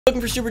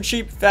Looking for super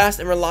cheap,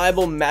 fast, and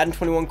reliable Madden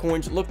 21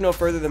 coins? Look no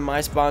further than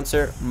my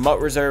sponsor,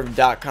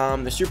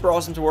 MUTReserve.com. They're super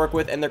awesome to work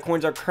with, and their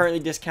coins are currently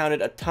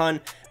discounted a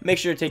ton. Make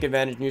sure to take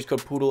advantage and use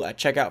code Poodle at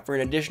checkout for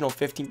an additional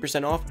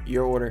 15% off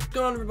your order. What's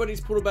going on, everybody?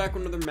 It's Poodle back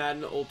with another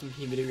Madden Ultimate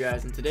Team video,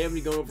 guys. And today I'm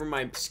going to be going over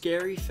my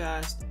scary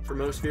fast for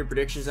most sphere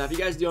predictions. Now, if you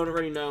guys don't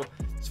already know,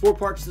 it's 4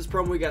 parts to this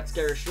promo. We got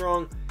Scary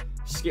Strong.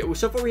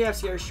 So far we have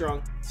Scary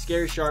Strong,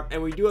 Scary Sharp,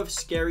 and we do have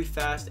Scary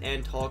Fast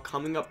and Tall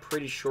coming up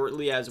pretty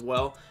shortly as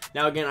well.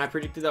 Now again, I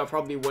predicted that'll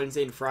probably be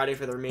Wednesday and Friday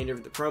for the remainder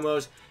of the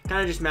promos.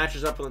 Kind of just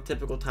matches up on the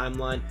typical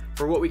timeline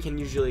for what we can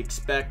usually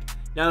expect.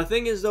 Now the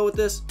thing is though with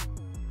this,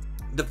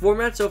 the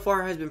format so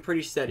far has been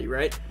pretty steady,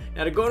 right?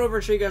 Now to go over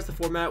and show you guys the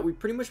format, we've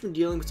pretty much been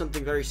dealing with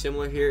something very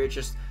similar here. It's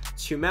just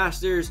 2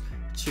 masters,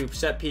 2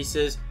 set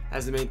pieces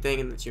as the main thing,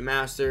 and the 2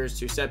 masters,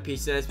 2 set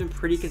pieces. And it's been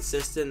pretty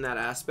consistent in that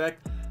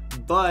aspect,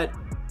 but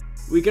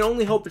we can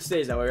only hope it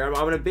stays that way. Right? I'm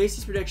going to base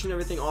this prediction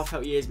and everything off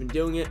how EA has been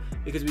doing it,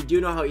 because we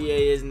do know how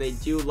EA is, and they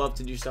do love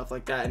to do stuff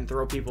like that and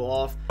throw people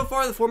off. So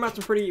far, the format's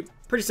been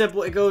pretty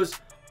simple. It goes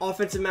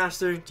offensive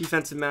master,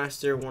 defensive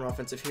master, 1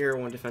 offensive hero,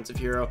 1 defensive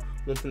hero,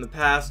 1 from the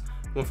past,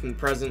 1 from the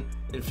present,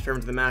 in terms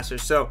of the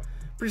masters. So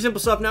pretty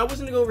simple stuff. Now, I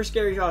wasn't going to go over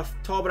Scary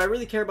Tall, but I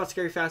really care about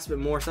Scary Fast a bit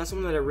more, so that's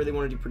something that I really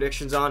want to do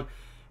predictions on,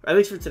 at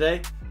least for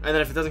today. And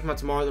then if it doesn't come out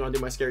tomorrow, then I'll do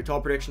my Scary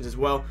Tall predictions as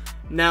well.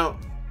 Now,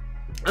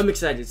 I'm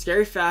excited.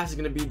 Scary Fast is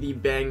going to be the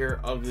banger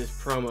of this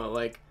promo.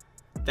 Like,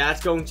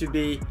 that's going to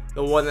be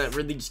the one that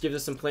really just gives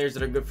us some players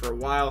that are good for a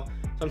while.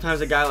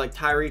 Sometimes a guy like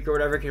Tyreek or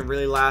whatever can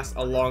really last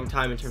a long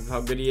time in terms of how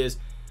good he is.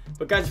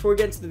 But guys, before we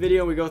get into the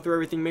video, we go through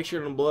everything. Make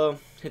sure down below,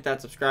 hit that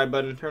subscribe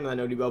button, turn on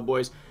that noti bell,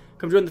 boys.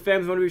 Come join the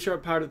fam if you want to be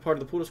part of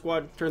the Poodle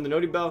Squad. Turn the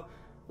noti bell,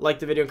 like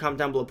the video, and comment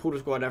down below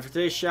Poodle Squad. Now for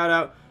today's shout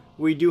out,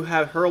 we do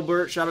have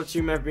Hurlbert. Shout out to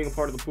you, man, for being a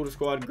part of the Poodle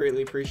Squad.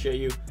 Greatly appreciate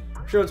you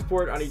showing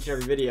support on each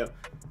and every video.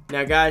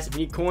 Now guys, if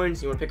you need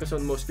coins, you want to pick up some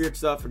of the most feared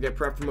stuff, or get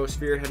prepped for most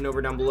feared, heading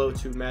over down below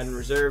to Madden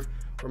Reserve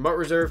or MUT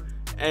Reserve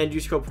and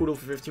use code Poodle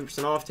for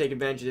 15% off. Take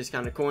advantage of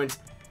discounted coins.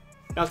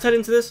 Now let's head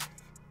into this.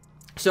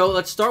 So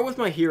let's start with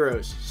my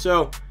heroes.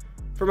 So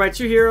for my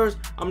 2 heroes,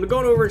 I'm going to go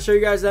over and show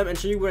you guys them and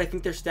show you what I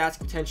think their stats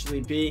could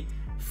potentially be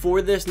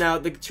for this. Now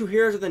the 2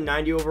 heroes are the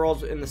 90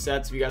 overalls in the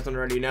sets, if you guys don't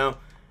already know.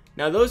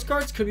 Now those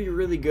cards could be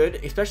really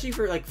good, especially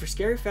for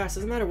Scary Fast.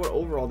 Doesn't matter what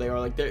overall they are,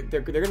 like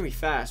they're gonna be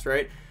fast,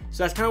 right?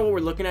 So that's kind of what we're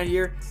looking at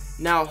here.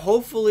 Now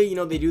hopefully, you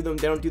know, they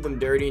don't do them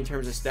dirty in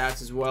terms of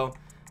stats as well.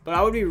 But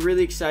I would be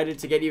really excited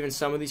to get even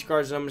some of these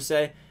cards that I'm gonna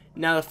say.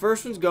 Now the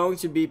first one's going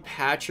to be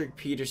Patrick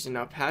Peterson.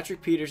 Now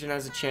Patrick Peterson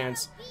has a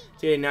chance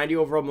to get a 90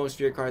 overall most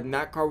feared card, and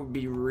that card would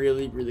be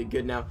really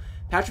good. Now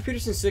Patrick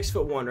Peterson's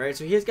 6'1", right?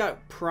 So he has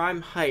got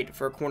prime height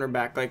for a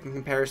cornerback, like in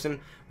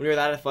comparison when you're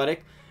that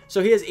athletic.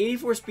 So he has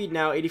 84 speed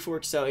now, 84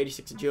 excel,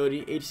 86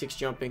 agility, 86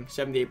 jumping,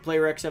 78 play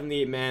rec,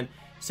 78 man,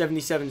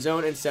 77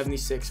 zone, and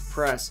 76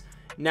 press.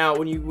 Now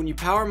when you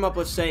power him up,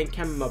 let's say, and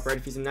chem him up, right,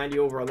 if he's a 90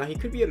 overall, now he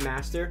could be a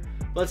master,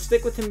 but let's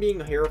stick with him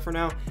being a hero for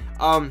now.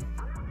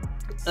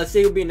 Let's say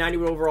he'll be a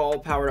 91 overall all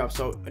powered up.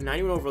 So a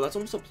 91 overall, that's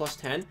almost a plus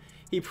 10.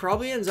 He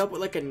probably ends up with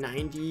like a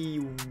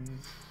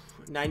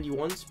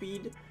 91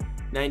 speed,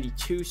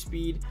 92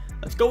 speed.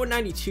 Let's go with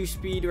 92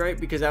 speed, right,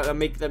 because that'll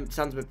make them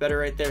sounds a bit better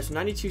right there. So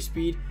 92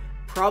 speed.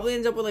 Probably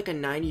ends up with like a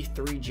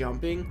 93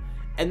 jumping,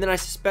 and then I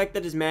suspect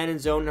that his man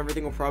and zone and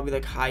everything will probably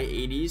like high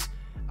 80s.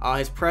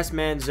 His press,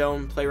 man,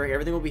 zone, play rate,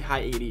 everything will be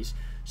high 80s.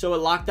 So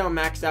at lockdown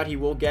maxed out, he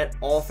will get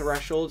all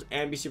thresholds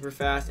and be super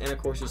fast, and of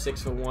course he's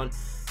 6'1".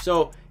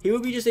 So he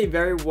would be just a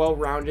very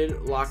well-rounded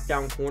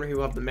lockdown corner. He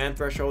will have the man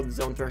threshold, the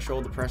zone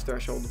threshold, the press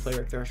threshold, the play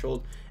rate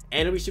threshold,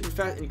 and he'll be super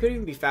fast. And he could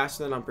even be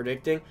faster than I'm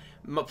predicting.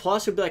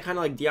 Plus he'll be like kind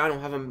of like Dion. He'll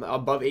have him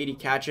above 80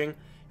 catching.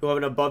 He'll have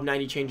an above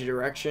 90 change of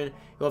direction.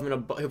 He'll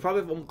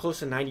probably have close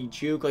to 90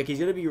 juke. Like, he's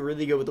going to be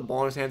really good with the ball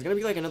in his hands. Going to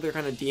be like another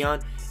kind of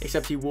Dion,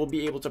 except he will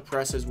be able to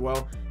press as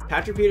well.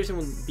 Patrick Peterson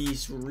will be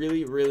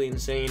really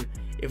insane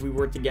if we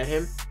were to get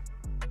him.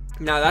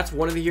 Now, that's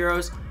one of the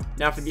heroes.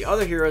 Now, for the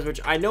other heroes, which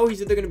I know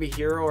he's either going to be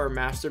hero or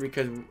master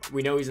because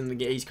we know he's in the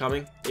game. He's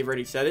coming. They've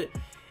already said it.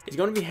 It's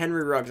going to be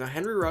Henry Ruggs. Now,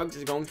 Henry Ruggs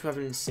is going to have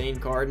an insane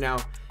card. Now,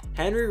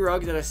 Henry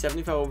Ruggs at a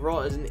 75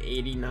 overall is an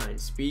 89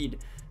 speed.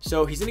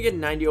 So he's going to get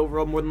 90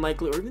 overall more than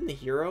likely, or even the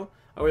hero,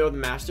 or the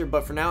master.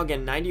 But for now,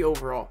 again, 90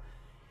 overall.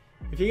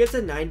 If he gets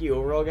a 90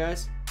 overall,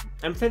 guys,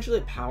 and potentially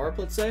a power up,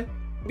 let's say,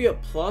 it'll be a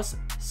plus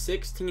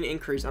 16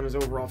 increase on his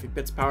overall if he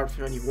gets power up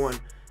to 91.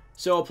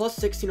 So a plus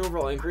 16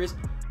 overall increase,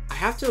 I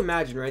have to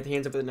imagine, right, that he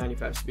ends up with a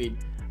 95 speed.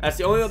 That's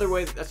the only other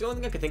way, that's the only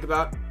thing I can think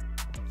about.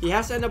 He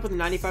has to end up with a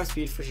 95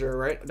 speed for sure,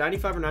 right?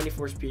 95 or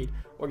 94 speed,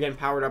 or again,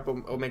 powered up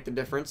will make the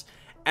difference.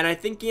 And I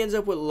think he ends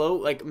up with low,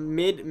 like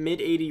mid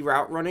 80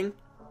 route running,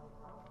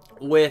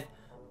 with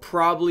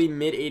probably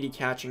mid 80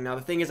 catching. Now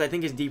the thing is, I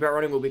think his deep route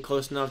running will be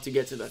close enough to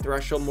get to the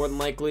threshold more than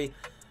likely.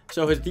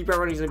 So his deep route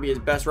running is going to be his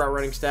best route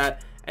running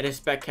stat, and his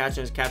spec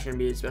catching, his catching going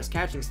to be his best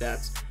catching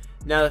stats.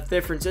 Now the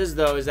difference is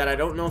though, is that I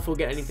don't know if he'll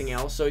get anything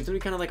else. So he's going to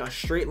be kind of like a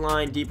straight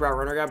line deep route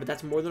runner guy, but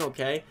that's more than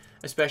okay,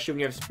 especially when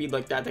you have speed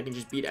like that can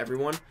just beat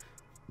everyone.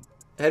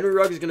 Henry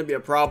Ruggs is going to be a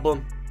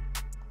problem.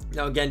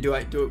 Now again, do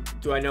I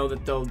know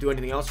that they'll do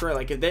anything else right?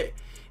 Like if they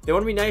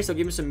want to be nice, they'll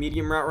give him some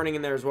medium route running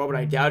in there as well, but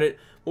I doubt it.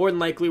 More than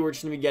likely, we're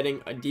just going to be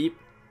getting a deep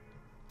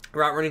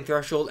route running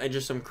threshold and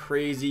just some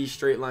crazy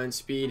straight line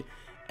speed.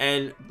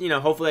 And, you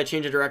know, hopefully that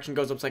change of direction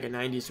goes up to like a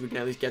 90, so we can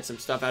at least get some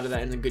stuff out of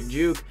that and a good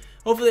juke.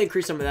 Hopefully they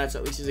increase some of that, so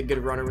at least he's a good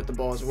runner with the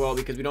ball as well,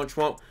 because we don't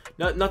want,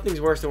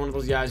 nothing's worse than one of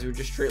those guys who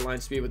just straight line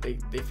speed, but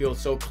they feel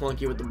so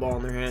clunky with the ball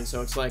in their hands.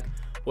 So it's like,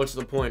 what's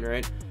the point,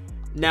 right?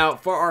 Now,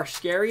 for our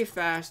scary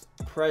fast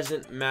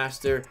present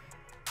master,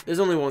 there's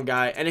only one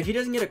guy, and if he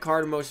doesn't get a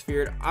card most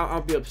feared,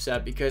 I'll be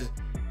upset, because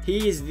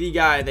he is the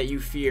guy that you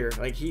fear.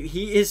 Like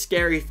he is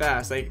scary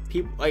fast. Like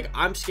people, like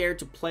I'm scared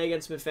to play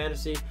against him in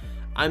fantasy.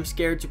 I'm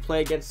scared to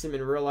play against him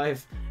in real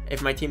life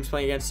if my team's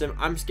playing against him.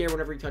 I'm scared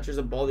whenever he touches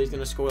a ball that he's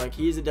going to score. Like,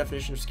 he is the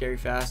definition of scary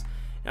fast.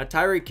 Now,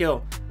 Tyreek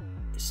Hill,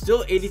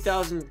 still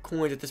 80,000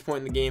 coins at this point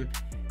in the game.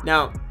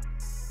 Now,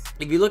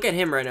 if you look at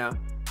him right now,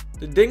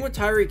 the thing with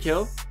Tyreek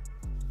Hill,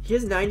 he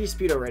has 90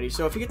 speed already.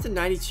 So if he gets to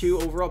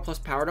 92 overall plus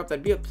powered up,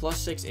 that'd be a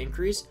 +6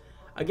 increase.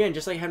 Again,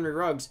 just like Henry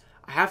Ruggs,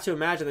 I have to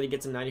imagine that he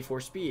gets a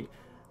 94 speed,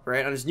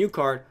 right, on his new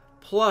card,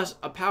 plus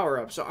a power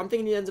up. So I'm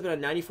thinking he ends up at a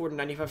 94 to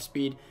 95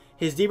 speed.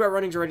 His deep route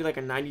running is already like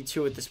a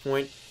 92 at this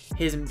point.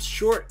 His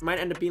short might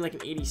end up being like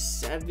an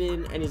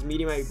 87, and his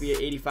medium might be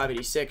at 85,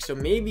 86. So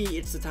maybe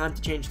it's the time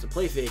to change to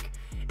play fake.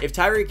 If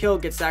Tyreek Hill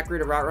gets that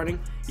great of route running,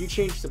 you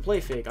change to play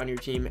fake on your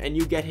team, and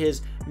you get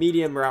his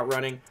medium route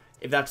running,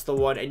 if that's the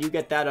one, and you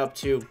get that up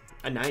to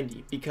a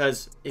 90.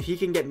 Because if he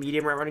can get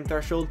medium route running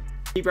threshold,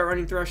 deep route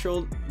running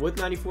threshold with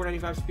 94,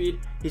 95 speed,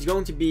 he's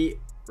going to be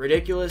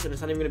ridiculous, and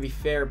it's not even going to be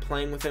fair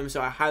playing with him.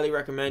 So I highly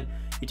recommend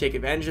you take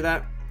advantage of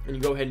that, and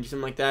you go ahead and do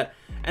something like that.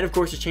 And of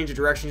course, his change of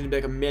direction is going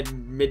to be like a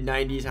mid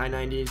 90s, high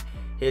 90s.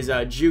 His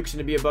juke's going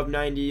to be above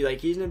 90. Like,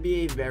 he's going to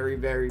be a very,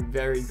 very,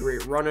 very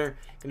great runner.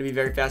 Going to be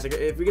very fast. Like,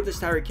 if we get this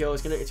Tyreek Hill,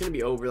 it's gonna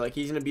be over. Like,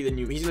 he's going to be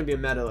he's going to be a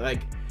meta.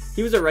 Like,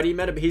 he was already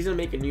meta, but he's going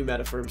to make a new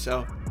meta for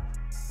himself.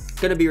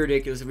 It's going to be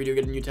ridiculous if we do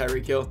get a new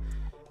Tyreek Hill.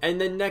 And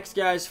then next,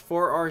 guys,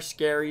 for our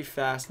scary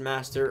fast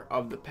master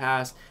of the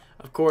past,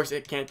 of course,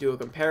 it can't do a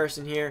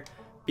comparison here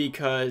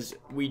because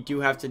we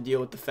do have to deal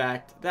with the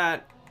fact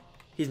that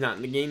he's not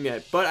in the game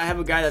yet. But I have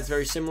a guy that's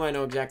very similar. I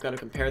know exactly how to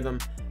compare them.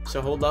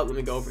 So hold up, let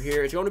me go over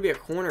here. It's going to be a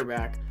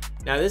cornerback.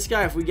 Now this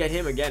guy, if we get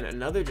him again,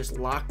 another just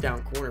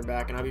lockdown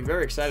cornerback, and I'll be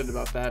very excited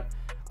about that.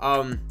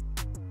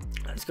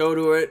 Let's go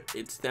to it.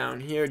 It's down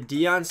here.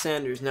 Deion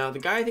Sanders. Now the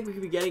guy I think we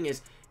could be getting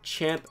is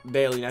Champ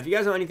Bailey. Now if you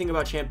guys know anything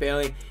about Champ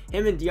Bailey,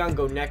 him and Deion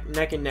go neck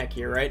and neck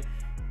here, right?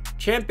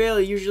 Champ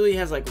Bailey usually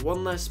has like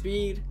 1 less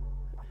speed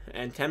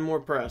and 10 more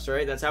press,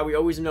 right? That's how we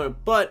always know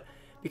it. But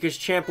because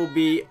Champ will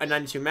be a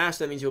 92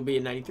 master, that means he'll be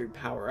a 93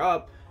 power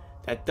up.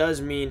 That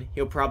does mean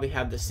he'll probably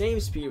have the same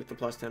speed with the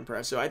 +10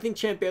 press. So I think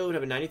Champ Bailey would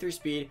have a 93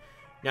 speed,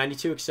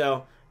 92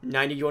 excel,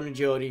 91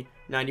 agility,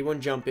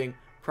 91 jumping,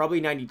 probably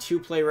 92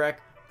 play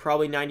rec,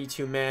 probably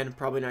 92 man,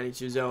 probably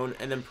 92 zone,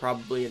 and then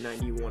probably a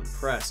 91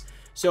 press.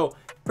 So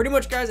pretty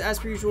much, guys, as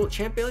per usual,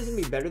 Champ Bailey's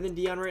gonna be better than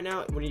Deion right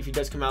now. If he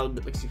does come out,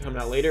 like he's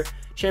coming out later,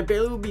 Champ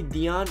Bailey will be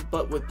Deion,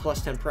 but with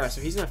 +10 press.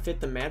 So he's gonna fit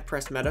the mad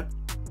press meta.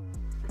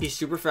 He's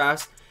super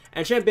fast.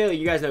 And Champ Bailey,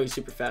 you guys know he's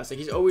super fast. Like,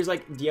 he's always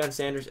like Deion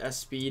Sanders'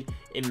 speed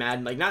in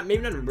Madden. Like,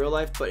 maybe not in real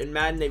life, but in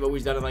Madden they've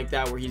always done it like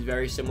that, where he's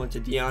very similar to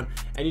Deion,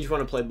 and you just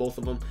want to play both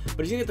of them. But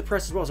he's gonna get the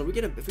press as well. So if we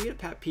get a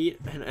Pat Pete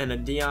and a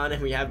Deion,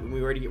 and we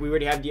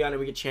already have Deion, and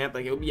we get Champ,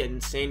 like, it would be an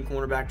insane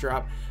cornerback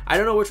drop. I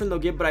don't know which one they'll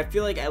give, but I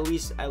feel like at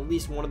least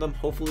one of them,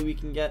 hopefully we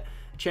can get.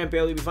 Champ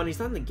Bailey would be fun. He's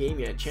not in the game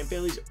yet. Champ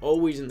Bailey's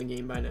always in the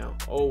game by now,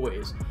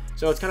 always.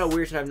 So it's kind of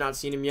weird to have not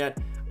seen him yet.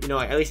 You know,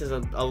 like, at least as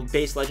a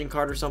base legend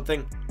card or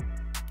something.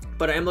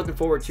 But I am looking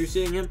forward to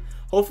seeing him.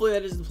 Hopefully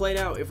that isn't played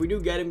out. If we do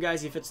get him,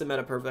 guys, he fits the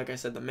meta perfect. Like I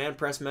said, the man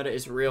press meta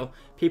is real.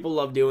 People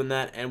love doing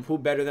that, and who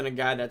better than a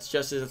guy that's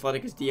just as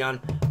athletic as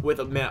Deion with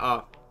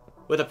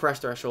a press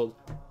threshold?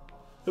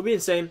 He'll be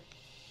insane.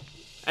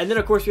 And then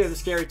of course we have the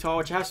scary tall,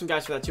 which I have some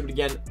guys for that too. But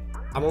again,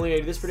 I'm only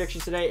gonna do this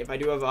prediction today. If I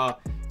do have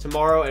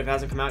tomorrow, and if it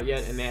hasn't come out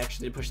yet, and they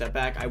actually push that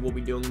back, I will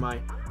be doing my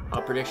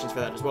predictions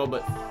for that as well.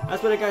 But that's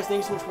about it, guys.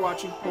 Thanks so much for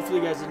watching. Hopefully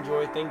you guys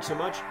enjoy. Thank you so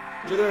much.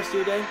 Enjoy the rest of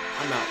your day.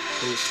 I'm out.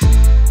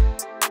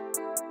 Peace.